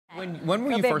When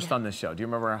were you first on this show? Do you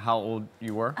remember how old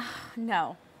you were?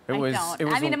 No. I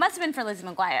don't. I mean, it must have been for Lizzie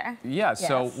McGuire. Yeah, Yes.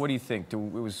 so what do you think? It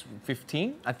was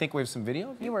 15? I think we have some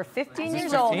video. You were 15 years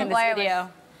 15? old in this video.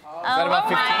 Is that about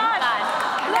 15? My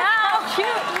God. No! How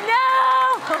cute! No!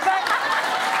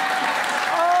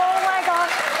 Oh my God!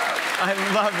 I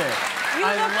love it.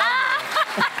 I love it.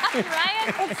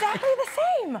 Ryan? Exactly the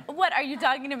same. What are you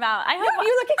talking about? I hope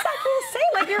You look exactly the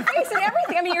same, like your face and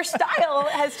everything. I mean, your style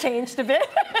has changed a bit.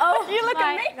 Oh, you look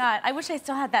my amazing. God. I wish I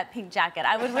still had that pink jacket.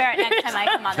 I would wear it next time I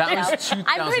come on the That show. was 2003.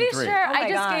 I'm pretty sure Oh my I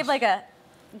just gosh. gave like a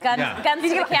gun to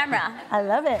the camera. I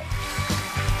love it.